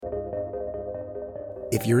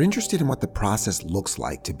If you're interested in what the process looks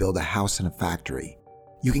like to build a house in a factory,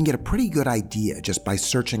 you can get a pretty good idea just by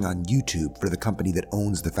searching on YouTube for the company that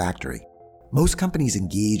owns the factory. Most companies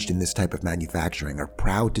engaged in this type of manufacturing are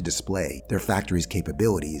proud to display their factory's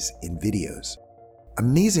capabilities in videos.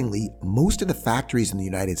 Amazingly, most of the factories in the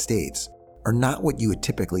United States are not what you would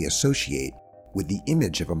typically associate with the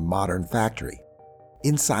image of a modern factory.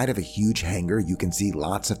 Inside of a huge hangar, you can see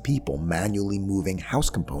lots of people manually moving house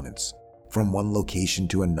components from one location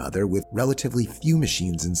to another with relatively few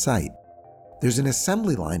machines in sight. There's an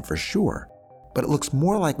assembly line for sure, but it looks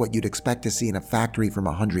more like what you'd expect to see in a factory from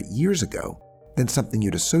 100 years ago than something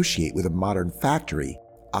you'd associate with a modern factory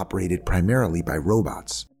operated primarily by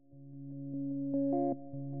robots.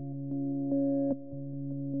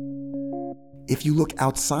 If you look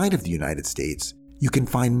outside of the United States, you can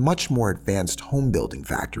find much more advanced home building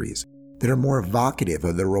factories that are more evocative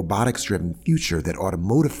of the robotics-driven future that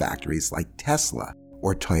automotive factories like Tesla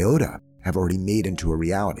or Toyota have already made into a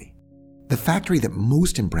reality. The factory that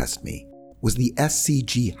most impressed me was the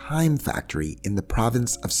SCG Heim factory in the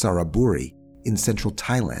province of Saraburi in central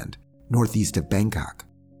Thailand, northeast of Bangkok.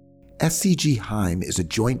 SCG Heim is a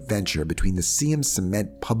joint venture between the Siam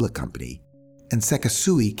Cement Public Company and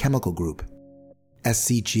Sekisui Chemical Group.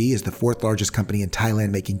 SCG is the fourth largest company in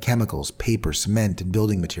Thailand making chemicals, paper, cement, and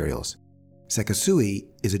building materials. Sekisui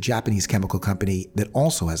is a Japanese chemical company that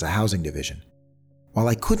also has a housing division. While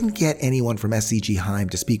I couldn't get anyone from SCG Heim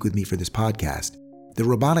to speak with me for this podcast, the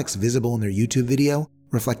robotics visible in their YouTube video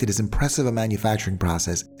reflected as impressive a manufacturing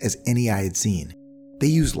process as any I had seen. They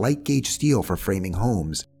use light gauge steel for framing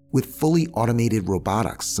homes with fully automated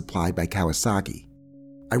robotics supplied by Kawasaki.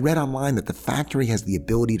 I read online that the factory has the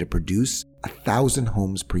ability to produce 1,000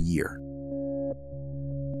 homes per year.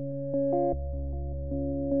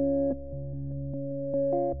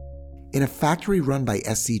 In a factory run by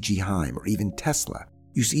SCG Heim or even Tesla,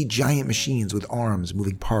 you see giant machines with arms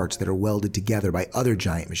moving parts that are welded together by other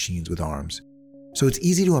giant machines with arms. So it's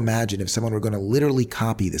easy to imagine if someone were going to literally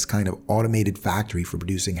copy this kind of automated factory for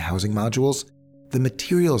producing housing modules, the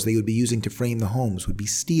materials they would be using to frame the homes would be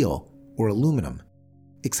steel or aluminum.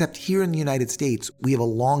 Except here in the United States, we have a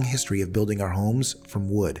long history of building our homes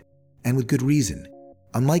from wood, and with good reason.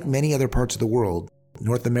 Unlike many other parts of the world,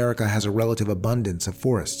 North America has a relative abundance of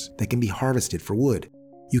forests that can be harvested for wood.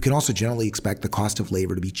 You can also generally expect the cost of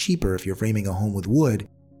labor to be cheaper if you're framing a home with wood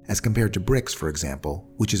as compared to bricks, for example,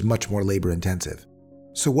 which is much more labor intensive.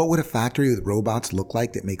 So what would a factory with robots look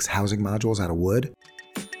like that makes housing modules out of wood?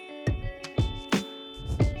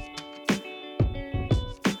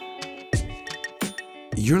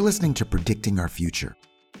 You're listening to Predicting Our Future.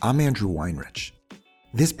 I'm Andrew Weinrich.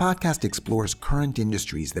 This podcast explores current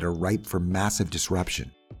industries that are ripe for massive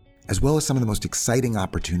disruption, as well as some of the most exciting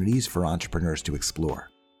opportunities for entrepreneurs to explore.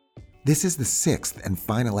 This is the sixth and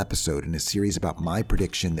final episode in a series about my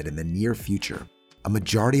prediction that in the near future, a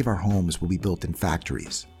majority of our homes will be built in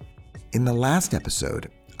factories. In the last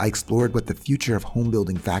episode, I explored what the future of home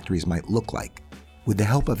building factories might look like, with the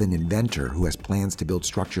help of an inventor who has plans to build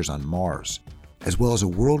structures on Mars, as well as a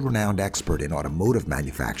world-renowned expert in automotive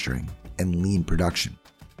manufacturing and lean production.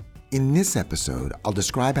 In this episode, I'll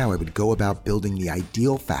describe how I would go about building the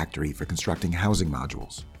ideal factory for constructing housing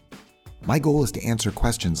modules. My goal is to answer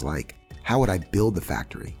questions like, how would I build the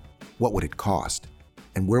factory? What would it cost?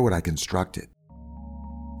 And where would I construct it?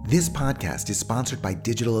 This podcast is sponsored by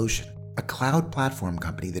DigitalOcean, a cloud platform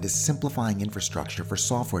company that is simplifying infrastructure for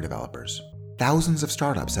software developers. Thousands of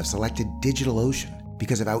startups have selected DigitalOcean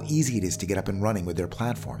because of how easy it is to get up and running with their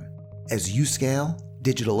platform. As you scale,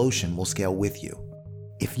 DigitalOcean will scale with you.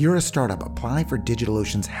 If you're a startup, apply for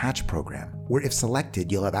DigitalOcean's Hatch program, where if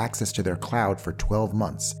selected, you'll have access to their cloud for 12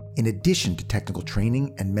 months, in addition to technical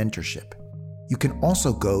training and mentorship. You can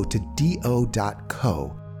also go to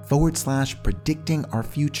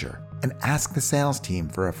do.co/predictingourfuture and ask the sales team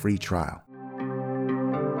for a free trial.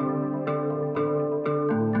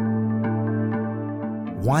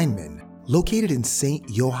 Weinmann, located in St.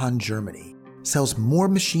 Johann, Germany, sells more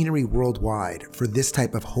machinery worldwide for this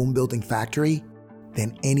type of home building factory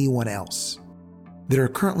than anyone else. There are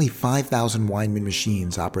currently 5,000 Weinmann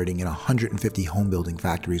machines operating in 150 home building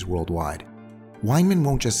factories worldwide. Weinmann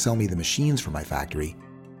won't just sell me the machines for my factory,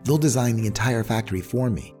 they'll design the entire factory for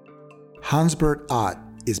me. Hans-Bert Ott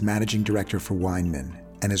is managing director for Weinmann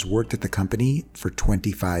and has worked at the company for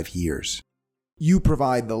 25 years. You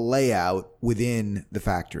provide the layout within the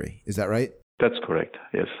factory, is that right? That's correct,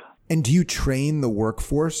 yes. And do you train the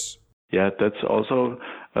workforce? Yeah, that's also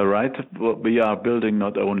Right, we are building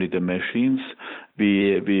not only the machines,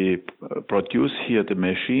 we produce here the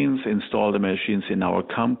machines, install the machines in our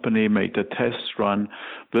company, make the test run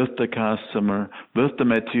with the customer, with the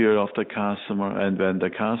material of the customer, and when the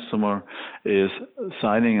customer is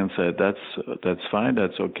signing and said that's fine,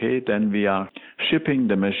 that's okay, then we are shipping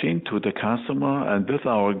the machine to the customer, and with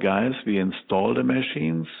our guys we install the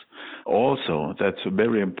machines. Also, that's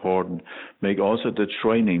very important, make also the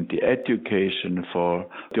training, the education for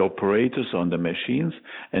the operators on the machines,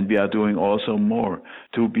 and we are doing also more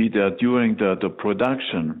to be there during the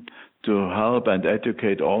production to help and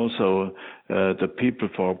educate also the people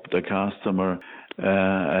for the customer,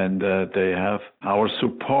 and they have our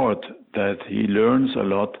support that he learns a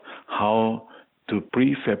lot how to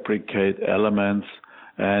prefabricate elements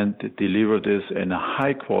and deliver this in a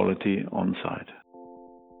high quality on site.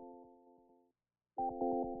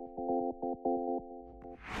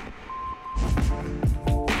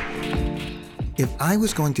 If I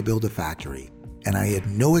was going to build a factory and I had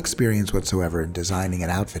no experience whatsoever in designing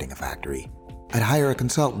and outfitting a factory, I'd hire a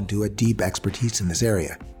consultant who had deep expertise in this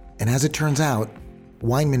area. And as it turns out,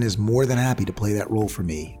 Weinmann is more than happy to play that role for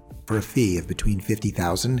me for a fee of between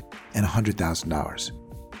 $50,000 and $100,000.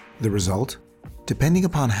 The result? Depending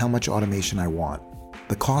upon how much automation I want,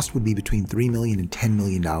 the cost would be between $3 million and $10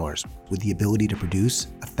 million with the ability to produce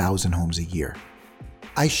 1,000 homes a year.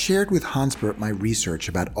 I shared with Hansbert my research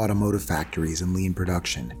about automotive factories and lean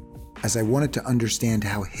production, as I wanted to understand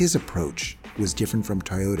how his approach was different from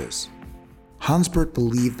Toyota's. Hansbert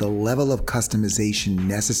believed the level of customization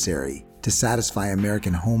necessary to satisfy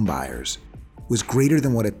American home buyers was greater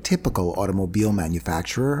than what a typical automobile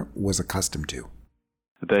manufacturer was accustomed to.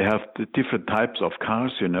 They have the different types of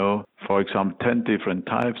cars, for example, 10 different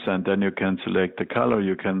types, and then you can select the color,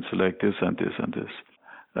 you can select this and this and this.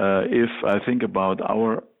 If I think about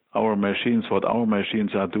our machines, what our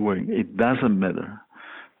machines are doing, it doesn't matter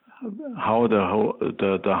how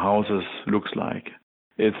the houses looks like.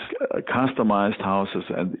 It's customized houses,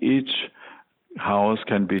 and each house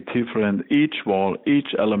can be different. Each wall, each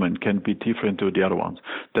element can be different to the other ones.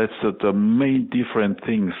 That's the main different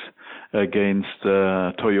things against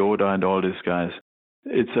Toyota and all these guys.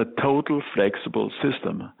 It's a total flexible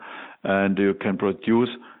system, and you can produce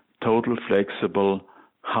total flexible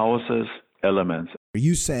houses, elements. Are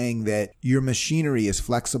you saying that your machinery is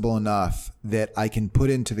flexible enough that I can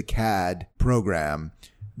put into the CAD program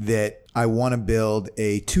that I want to build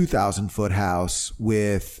a 2,000-foot house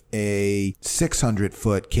with a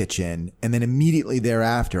 600-foot kitchen, and then immediately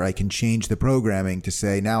thereafter I can change the programming to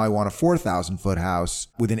say now I want a 4,000-foot house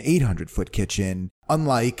with an 800-foot kitchen,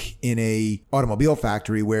 unlike in a automobile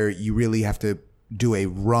factory where you really have to do a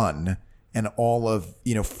run, and all of,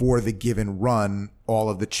 for the given run, all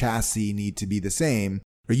of the chassis need to be the same.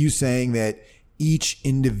 Are you saying that each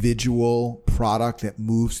individual product that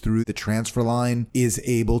moves through the transfer line is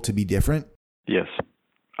able to be different? Yes,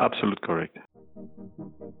 absolutely correct.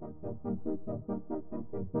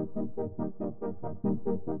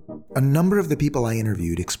 A number of the people I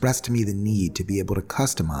interviewed expressed to me the need to be able to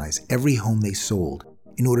customize every home they sold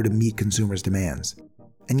in order to meet consumers' demands.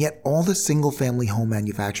 And yet all the single-family home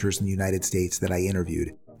manufacturers in the United States that I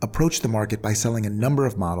interviewed approached the market by selling a number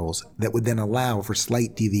of models that would then allow for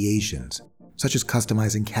slight deviations, such as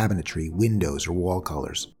customizing cabinetry, windows, or wall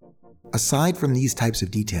colors. Aside from these types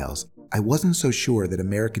of details, I wasn't so sure that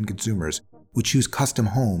American consumers would choose custom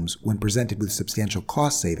homes when presented with substantial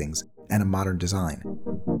cost savings and a modern design.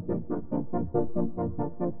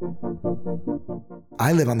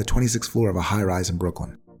 I live on the 26th floor of a high-rise in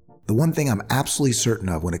Brooklyn. The one thing I'm absolutely certain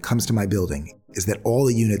of when it comes to my building is that all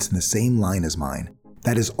the units in the same line as mine,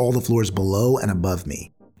 that is all the floors below and above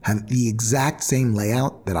me, have the exact same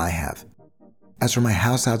layout that I have. As for my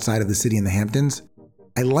house outside of the city in the Hamptons,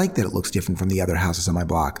 I like that it looks different from the other houses on my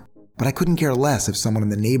block, but I couldn't care less if someone in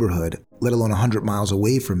the neighborhood, let alone 100 miles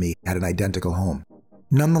away from me, had an identical home.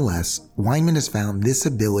 Nonetheless, Weinmann has found this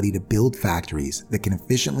ability to build factories that can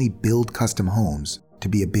efficiently build custom homes to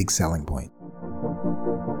be a big selling point.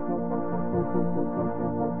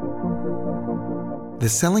 The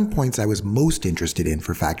selling points I was most interested in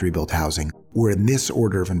for factory-built housing were in this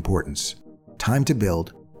order of importance: time to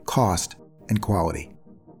build, cost, and quality.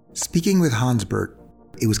 Speaking with Hansbert,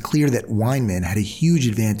 it was clear that Weinmann had a huge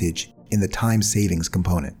advantage in the time savings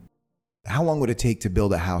component. How long would it take to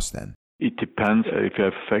build a house then? It depends. If you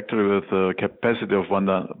have a factory with a capacity of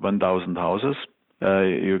 1,000 houses,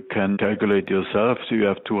 you can calculate yourself. So you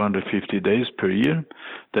have 250 days per year.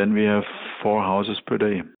 Then we have 4 houses per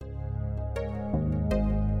day.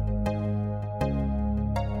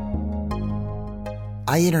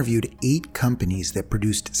 I interviewed 8 companies that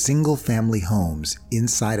produced single-family homes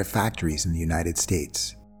inside of factories in the United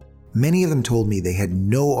States. Many of them told me they had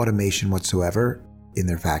no automation whatsoever in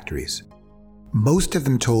their factories. Most of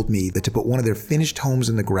them told me that to put one of their finished homes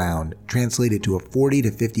in the ground translated to a 40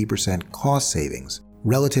 to 50% cost savings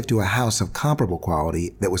relative to a house of comparable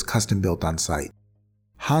quality that was custom built on site.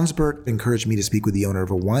 Hansbert encouraged me to speak with the owner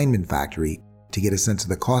of a Weinmann factory to get a sense of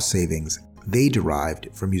the cost savings they derived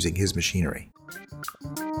from using his machinery.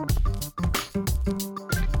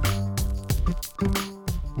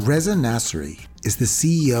 Reza Nasseri is the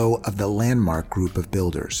CEO of the Landmark Group of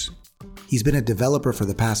Builders. He's been a developer for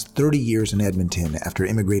the past 30 years in Edmonton after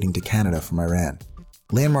immigrating to Canada from Iran.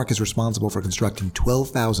 Landmark is responsible for constructing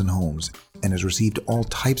 12,000 homes and has received all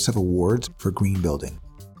types of awards for green building.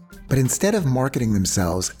 But instead of marketing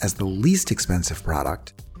themselves as the least expensive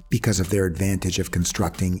product, because of their advantage of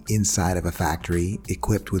constructing inside of a factory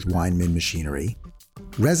equipped with Weinmann machinery,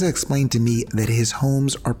 Reza explained to me that his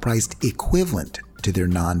homes are priced equivalent to their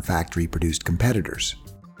non-factory produced competitors.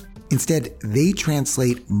 Instead, they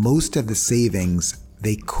translate most of the savings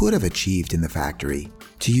they could have achieved in the factory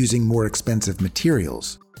to using more expensive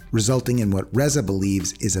materials, resulting in what Reza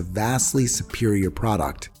believes is a vastly superior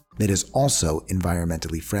product that is also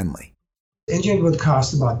environmentally friendly. Engineered wood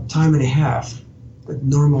costs about time and a half with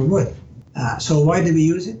normal wood. So why do we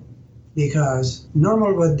use it? Because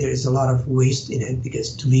normal wood, there is a lot of waste in it,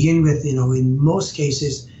 because to begin with, in most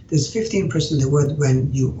cases, there's 15% of the wood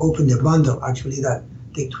when you open the bundle, actually, that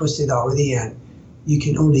they twisted already, and you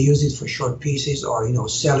can only use it for short pieces or,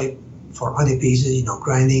 sell it for other pieces,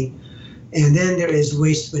 grinding. And then there is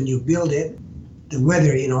waste when you build it. The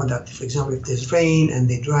weather, that, for example, if there's rain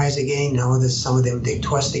and it dries again, there's some of them, they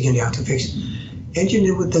twist again, you have to fix.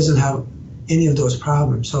 Engineered wood doesn't have any of those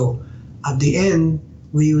problems. So at the end,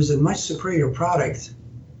 we use a much superior product,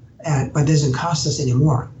 but it doesn't cost us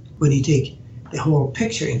anymore when you take the whole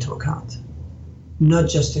picture into account. Not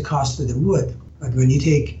just the cost of the wood, but when you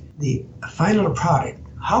take the final product,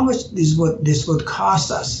 how much this would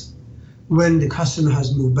cost us when the customer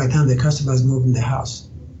has moved, by the time the customer has moved in the house,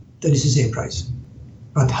 then it's the same price.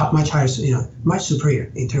 But much higher, much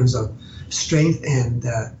superior in terms of strength and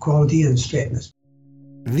quality and straightness.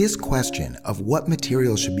 This question of what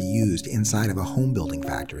materials should be used inside of a home building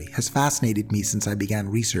factory has fascinated me since I began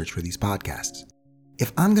research for these podcasts.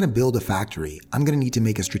 If I'm going to build a factory, I'm going to need to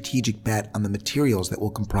make a strategic bet on the materials that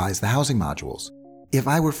will comprise the housing modules. If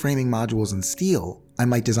I were framing modules in steel, I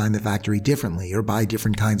might design the factory differently or buy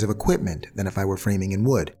different kinds of equipment than if I were framing in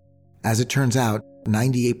wood. As it turns out,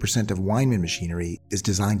 98% of Weinmann machinery is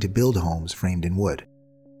designed to build homes framed in wood.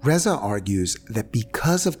 Reza argues that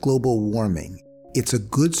because of global warming, it's a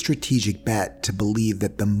good strategic bet to believe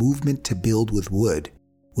that the movement to build with wood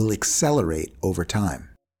will accelerate over time.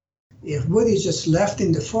 If wood is just left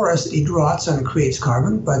in the forest, it rots and creates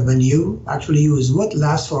carbon. But when you actually use wood, it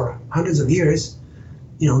lasts for hundreds of years,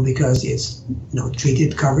 because it's,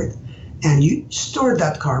 treated, covered, and you store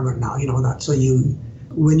that carbon now, that. So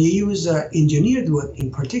when you use engineered wood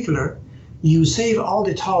in particular, you save all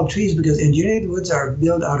the tall trees, because engineered woods are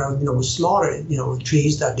built out of, smaller,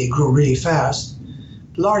 trees that they grow really fast.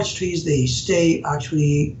 Large trees, they stay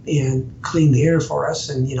actually and clean the air for us,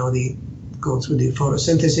 and, they go through the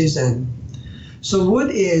photosynthesis. And so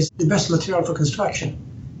wood is the best material for construction.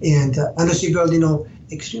 And unless you build,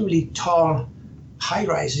 extremely tall high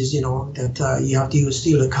rises, that you have to use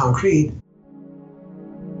steel or concrete.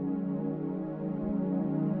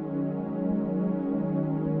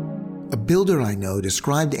 A builder I know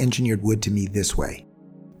described engineered wood to me this way.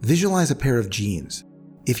 Visualize a pair of jeans.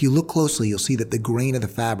 If you look closely, you'll see that the grain of the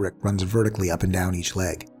fabric runs vertically up and down each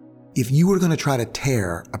leg. If you were going to try to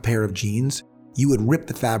tear a pair of jeans, you would rip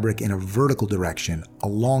the fabric in a vertical direction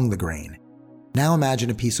along the grain. Now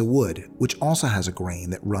imagine a piece of wood, which also has a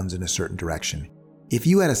grain that runs in a certain direction. If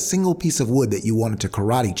you had a single piece of wood that you wanted to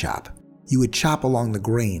karate chop, you would chop along the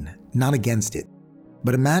grain, not against it.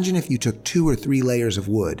 But imagine if you took 2 or 3 layers of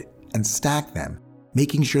wood and stacked them,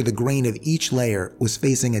 making sure the grain of each layer was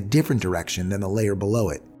facing a different direction than the layer below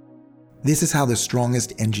it. This is how the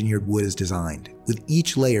strongest engineered wood is designed, with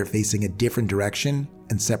each layer facing a different direction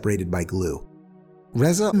and separated by glue.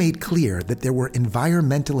 Reza made clear that there were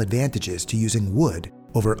environmental advantages to using wood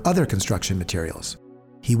over other construction materials.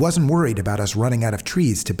 He wasn't worried about us running out of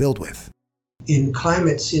trees to build with. In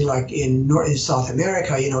climates like in North and South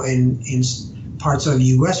America, in parts of the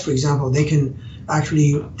U.S., for example, they can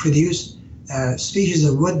actually produce species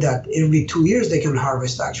of wood that every 2 years they can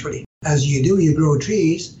harvest, actually. As you grow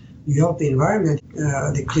trees, you help the environment,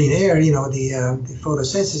 the clean air, the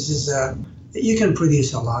photosynthesis, you can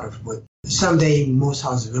produce a lot of wood. Someday, most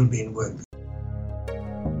houses will be in wood.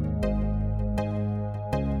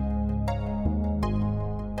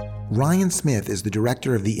 Ryan Smith is the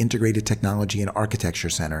director of the Integrated Technology and Architecture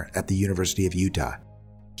Center at the University of Utah.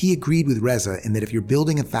 He agreed with Reza in that if you're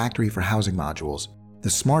building a factory for housing modules, the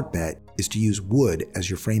smart bet is to use wood as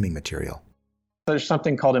your framing material. There's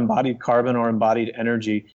something called embodied carbon or embodied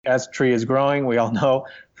energy. As a tree is growing, we all know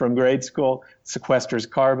from grade school, sequesters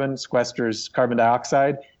carbon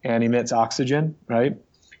dioxide, and emits oxygen, right?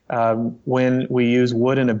 When we use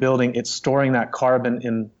wood in a building, it's storing that carbon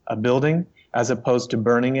in a building as opposed to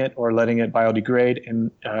burning it or letting it biodegrade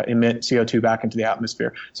and emit CO2 back into the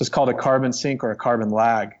atmosphere. So it's called a carbon sink or a carbon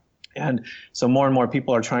lag. And so more and more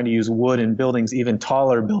people are trying to use wood in buildings, even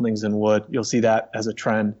taller buildings than wood. You'll see that as a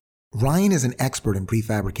trend. Ryan is an expert in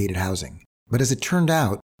prefabricated housing, but as it turned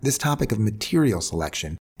out, this topic of material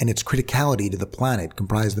selection and its criticality to the planet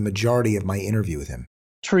comprised the majority of my interview with him.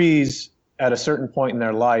 Trees, at a certain point in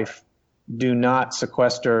their life, do not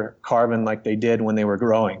sequester carbon like they did when they were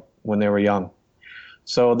growing, when they were young.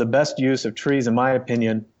 So the best use of trees, in my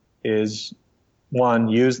opinion, is one,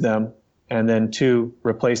 use them, and then two,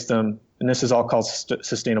 replace them. And this is all called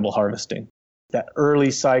sustainable harvesting. That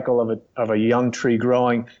early cycle of a young tree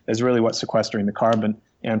growing is really what's sequestering the carbon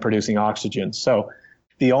and producing oxygen. So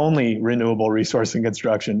the only renewable resource in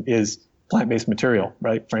construction is plant-based material,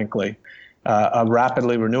 right, frankly. A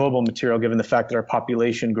rapidly renewable material, given the fact that our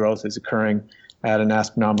population growth is occurring at an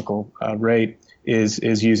astronomical rate,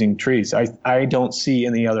 is using trees. I don't see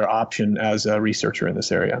any other option as a researcher in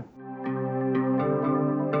this area.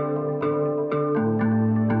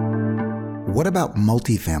 What about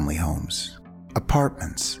multifamily homes?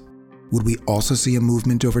 Apartments? Would we also see a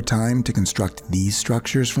movement over time to construct these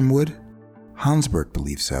structures from wood? Hansbert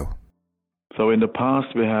believes so. So in the past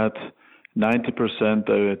we had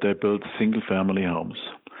 90% they built single-family homes.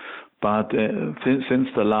 But since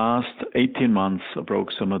the last 18 months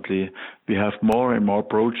approximately, we have more and more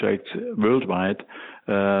projects worldwide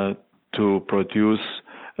to produce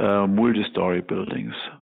multi-story buildings.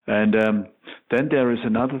 And then there is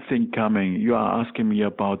another thing coming. You are asking me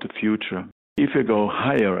about the future. If you go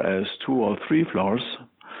higher as 2 or 3 floors,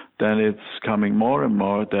 then it's coming more and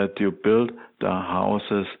more that you build the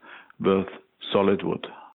houses with solid wood.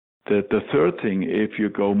 The third thing, if you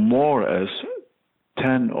go more as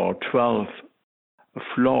 10 or 12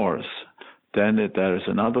 floors, then there is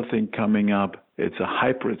another thing coming up. It's a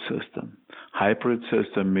hybrid system. Hybrid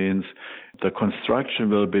system means the construction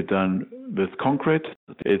will be done with concrete.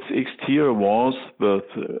 It's exterior walls with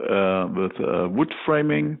wood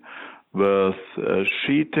framing, with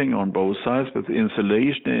sheeting on both sides, with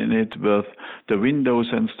insulation in it, with the windows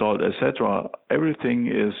installed, etc. Everything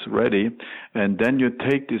is ready, and then you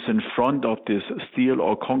take this in front of this steel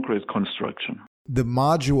or concrete construction. The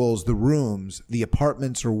modules, the rooms, the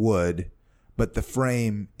apartments are wood, but the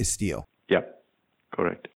frame is steel. Yeah,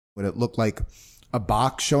 correct. Would it look like a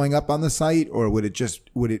box showing up on the site, or would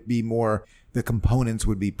it be more the components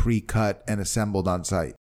would be pre-cut and assembled on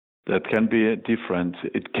site? That can be different.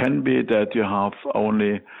 It can be that you have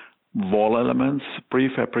only wall elements,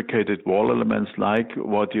 prefabricated wall elements like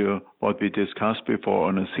what we discussed before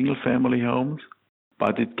on a single-family home,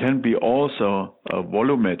 but it can be also a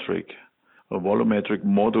volumetric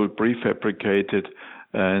module prefabricated,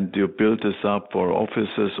 and you build this up for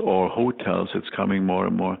offices or hotels. It's coming more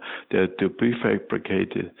and more that you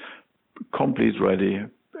prefabricate it, complete ready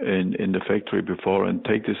in the factory before, and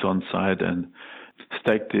take this on site and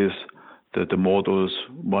stack the modules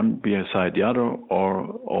one beside the other or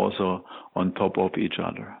also on top of each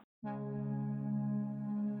other.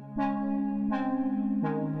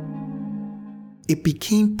 It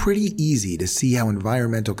became pretty easy to see how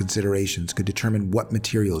environmental considerations could determine what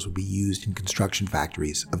materials would be used in construction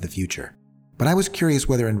factories of the future. But I was curious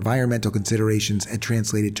whether environmental considerations had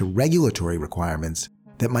translated to regulatory requirements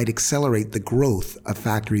that might accelerate the growth of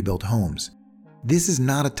factory-built homes. This is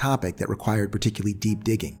not a topic that required particularly deep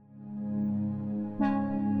digging.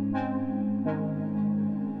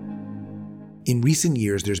 In recent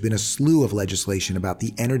years, there's been a slew of legislation about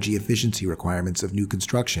the energy efficiency requirements of new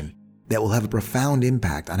construction that will have a profound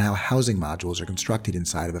impact on how housing modules are constructed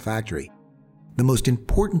inside of a factory. The most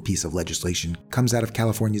important piece of legislation comes out of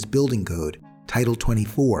California's building code, Title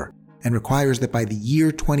 24, and requires that by the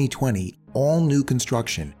year 2020, all new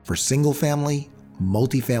construction for single-family,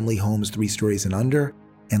 multifamily homes 3 stories and under,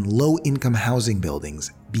 and low-income housing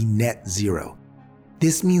buildings be net zero.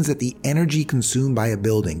 This means that the energy consumed by a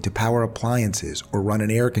building to power appliances or run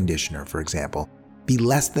an air conditioner, for example, be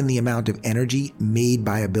less than the amount of energy made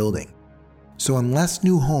by a building. So unless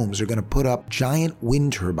new homes are going to put up giant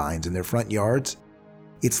wind turbines in their front yards,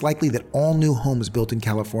 it's likely that all new homes built in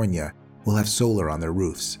California will have solar on their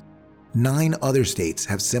roofs. 9 other states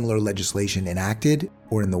have similar legislation enacted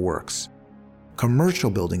or in the works. Commercial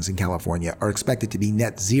buildings in California are expected to be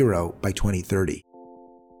net zero by 2030.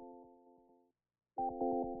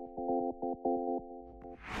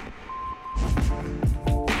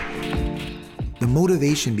 The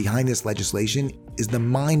motivation behind this legislation is the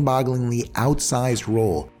mind-bogglingly outsized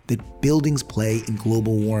role that buildings play in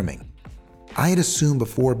global warming. I had assumed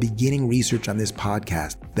before beginning research on this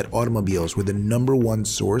podcast that automobiles were the number one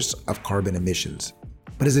source of carbon emissions.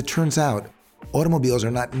 But as it turns out, automobiles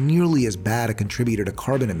are not nearly as bad a contributor to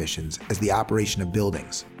carbon emissions as the operation of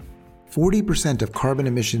buildings. 40% of carbon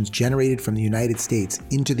emissions generated from the United States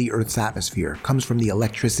into the Earth's atmosphere comes from the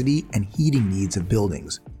electricity and heating needs of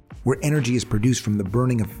buildings, where energy is produced from the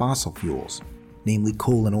burning of fossil fuels, namely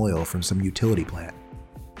coal and oil from some utility plant.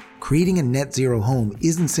 Creating a net zero home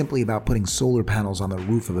isn't simply about putting solar panels on the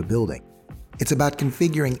roof of a building. It's about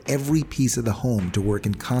configuring every piece of the home to work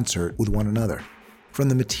in concert with one another. From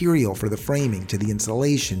the material for the framing to the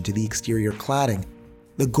insulation to the exterior cladding,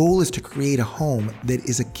 the goal is to create a home that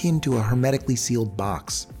is akin to a hermetically sealed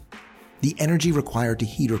box. The energy required to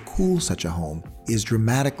heat or cool such a home is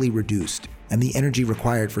dramatically reduced, and the energy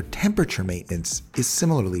required for temperature maintenance is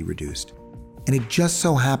similarly reduced. And it just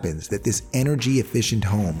so happens that this energy-efficient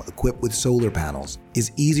home equipped with solar panels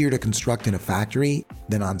is easier to construct in a factory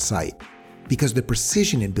than on site. Because the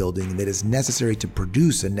precision in building that is necessary to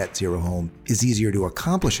produce a net zero home is easier to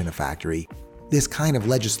accomplish in a factory, this kind of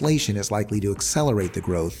legislation is likely to accelerate the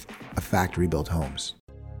growth of factory-built homes.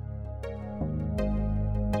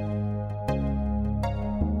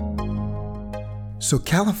 So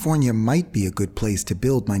California might be a good place to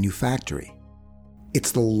build my new factory.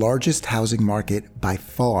 It's the largest housing market by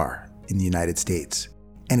far in the United States,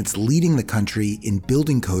 and it's leading the country in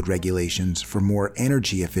building code regulations for more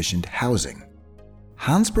energy-efficient housing.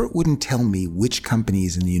 Hansbert wouldn't tell me which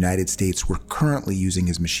companies in the United States were currently using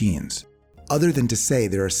his machines, other than to say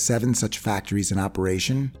there are 7 such factories in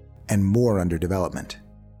operation and more under development.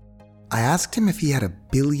 I asked him if he had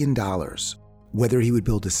 $1 billion, whether he would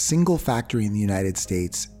build a single factory in the United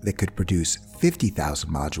States that could produce 50,000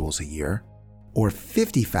 modules a year, or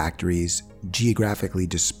 50 factories geographically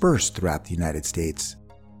dispersed throughout the United States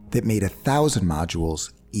that made 1,000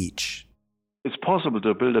 modules each. It's possible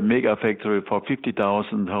to build a mega factory for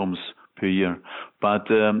 50,000 homes per year. But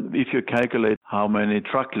if you calculate how many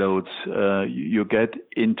truckloads you get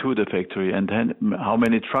into the factory and then how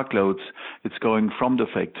many truckloads it's going from the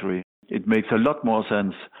factory, it makes a lot more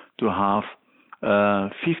sense to have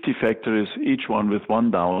 50 factories, each one with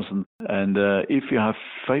 1,000. And if you have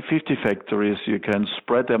 50 factories, you can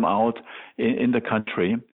spread them out in the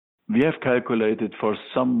country. We have calculated for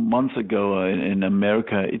some months ago in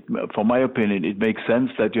America, for my opinion, it makes sense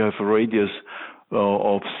that you have a radius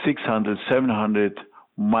of 600, 700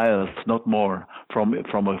 miles, not more, from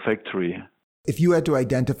a factory. If you had to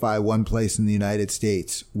identify one place in the United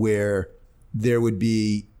States where there would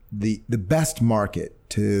be the best market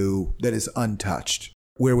that is untouched,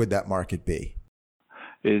 where would that market be?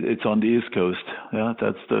 It's on the East Coast. Yeah,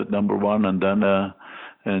 that's the number one, and then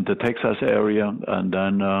in the Texas area, and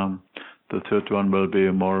then the third one will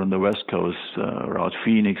be more on the West Coast, around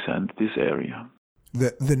Phoenix and this area.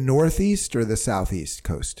 The Northeast or the Southeast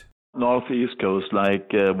coast? Northeast coast, like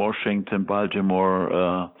Washington,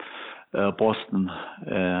 Baltimore, Boston,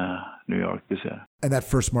 New York, this area. And that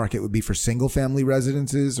first market would be for single-family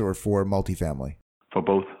residences or for multifamily? For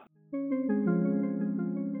both.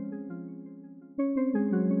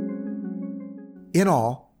 In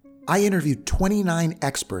all, I interviewed 29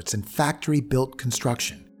 experts in factory-built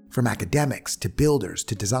construction, from academics to builders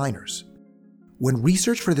to designers. When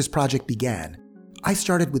research for this project began, I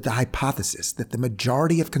started with the hypothesis that the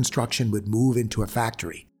majority of construction would move into a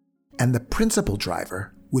factory, and the principal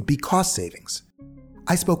driver would be cost savings.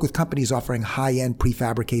 I spoke with companies offering high-end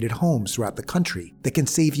prefabricated homes throughout the country that can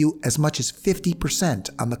save you as much as 50%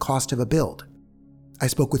 on the cost of a build. I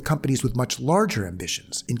spoke with companies with much larger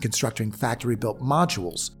ambitions in constructing factory-built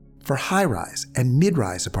modules for high-rise and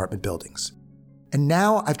mid-rise apartment buildings. And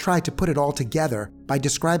now I've tried to put it all together by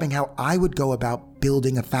describing how I would go about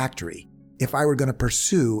building a factory if I were going to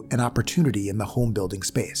pursue an opportunity in the home building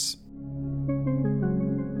space.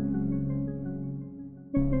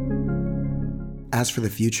 As for the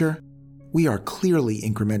future, we are clearly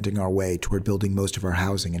incrementing our way toward building most of our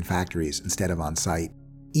housing in factories instead of on-site,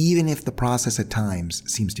 even if the process at times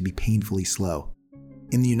seems to be painfully slow.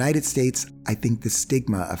 In the United States, I think the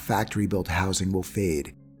stigma of factory-built housing will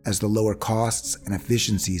fade as the lower costs and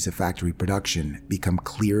efficiencies of factory production become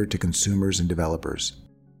clearer to consumers and developers.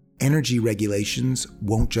 Energy regulations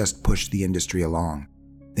won't just push the industry along.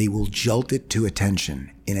 They will jolt it to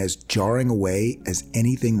attention in as jarring a way as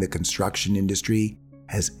anything the construction industry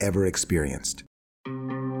has ever experienced.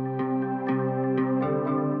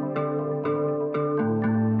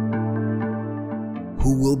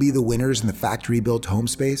 Who will be the winners in the factory-built home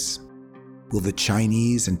space? Will the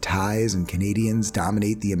Chinese and Thais and Canadians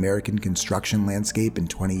dominate the American construction landscape in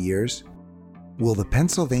 20 years? Will the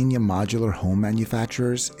Pennsylvania modular home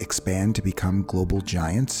manufacturers expand to become global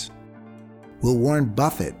giants? Will Warren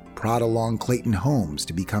Buffett prod along Clayton Homes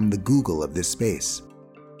to become the Google of this space?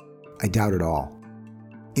 I doubt it all.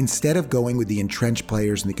 Instead of going with the entrenched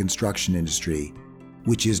players in the construction industry,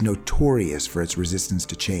 which is notorious for its resistance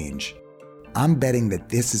to change, I'm betting that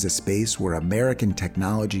this is a space where American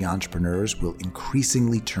technology entrepreneurs will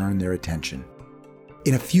increasingly turn their attention.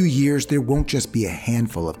 In a few years, there won't just be a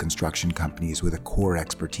handful of construction companies with a core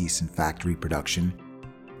expertise in factory production.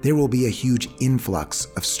 There will be a huge influx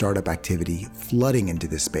of startup activity flooding into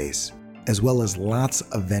this space, as well as lots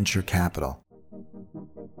of venture capital.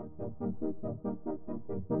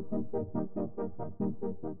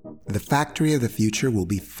 The factory of the future will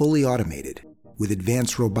be fully automated, with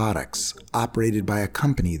advanced robotics operated by a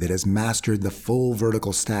company that has mastered the full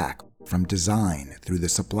vertical stack, from design through the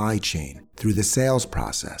supply chain, through the sales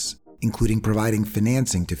process, including providing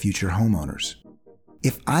financing to future homeowners.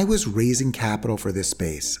 If I was raising capital for this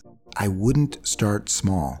space, I wouldn't start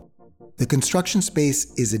small. The construction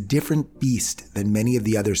space is a different beast than many of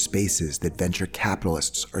the other spaces that venture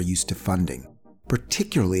capitalists are used to funding,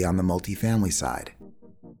 particularly on the multifamily side.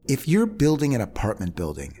 If you're building an apartment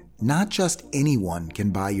building, not just anyone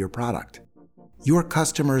can buy your product. Your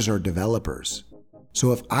customers are developers.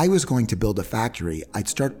 So if I was going to build a factory, I'd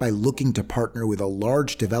start by looking to partner with a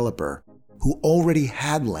large developer who already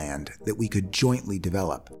had land that we could jointly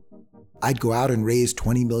develop. I'd go out and raise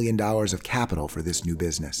 $20 million of capital for this new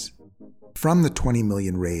business. From the $20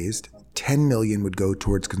 million raised, $10 million would go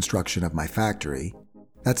towards construction of my factory.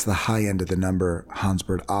 That's the high end of the number Hans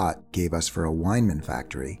Bert Ott gave us for a Weinmann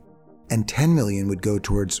factory. And $10 million would go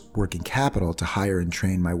towards working capital to hire and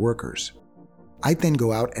train my workers. I'd then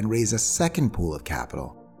go out and raise a second pool of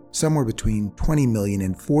capital, somewhere between $20 million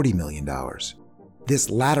and $40 million. This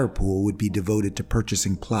latter pool would be devoted to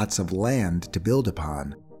purchasing plots of land to build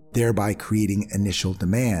upon, thereby creating initial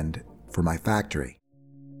demand for my factory.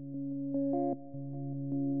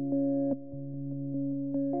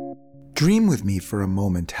 Dream with me for a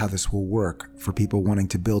moment how this will work for people wanting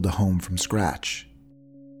to build a home from scratch.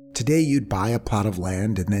 Today, you'd buy a plot of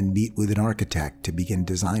land and then meet with an architect to begin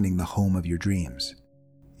designing the home of your dreams.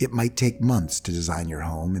 It might take months to design your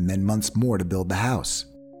home and then months more to build the house.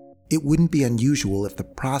 It wouldn't be unusual if the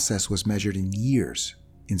process was measured in years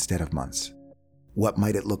instead of months. What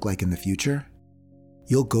might it look like in the future?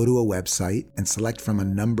 You'll go to a website and select from a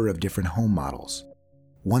number of different home models.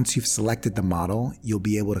 Once you've selected the model, you'll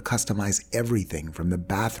be able to customize everything from the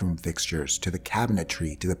bathroom fixtures to the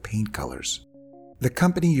cabinetry to the paint colors. The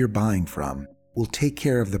company you're buying from will take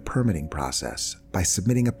care of the permitting process by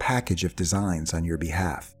submitting a package of designs on your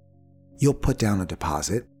behalf. You'll put down a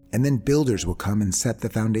deposit, and then builders will come and set the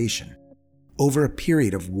foundation. Over a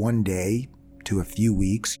period of one day to a few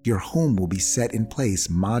weeks, your home will be set in place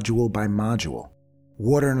module by module.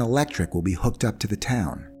 Water and electric will be hooked up to the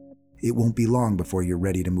town. It won't be long before you're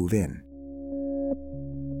ready to move in.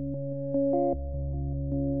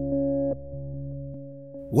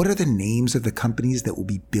 What are the names of the companies that will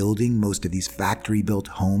be building most of these factory-built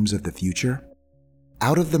homes of the future?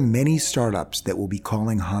 Out of the many startups that will be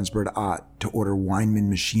calling Hans Bert Ott to order Weinmann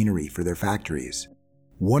machinery for their factories,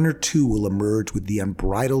 one or two will emerge with the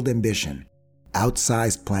unbridled ambition,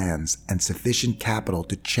 outsized plans, and sufficient capital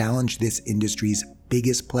to challenge this industry's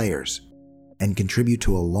biggest players and contribute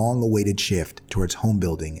to a long-awaited shift towards home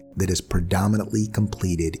building that is predominantly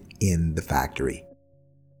completed in the factory.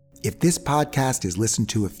 If this podcast is listened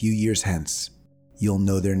to a few years hence, you'll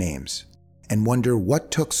know their names and wonder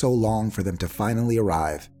what took so long for them to finally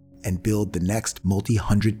arrive and build the next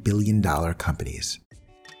multi-$100 billion companies.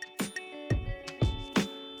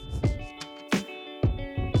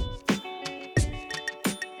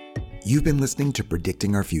 You've been listening to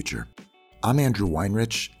Predicting Our Future. I'm Andrew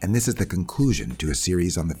Weinrich, and this is the conclusion to a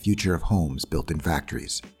series on the future of homes built in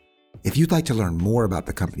factories. If you'd like to learn more about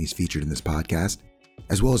the companies featured in this podcast,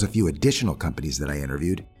 as well as a few additional companies that I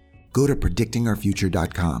interviewed, go to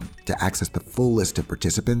predictingourfuture.com to access the full list of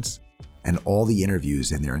participants and all the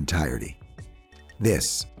interviews in their entirety.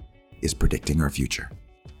 This is Predicting Our Future.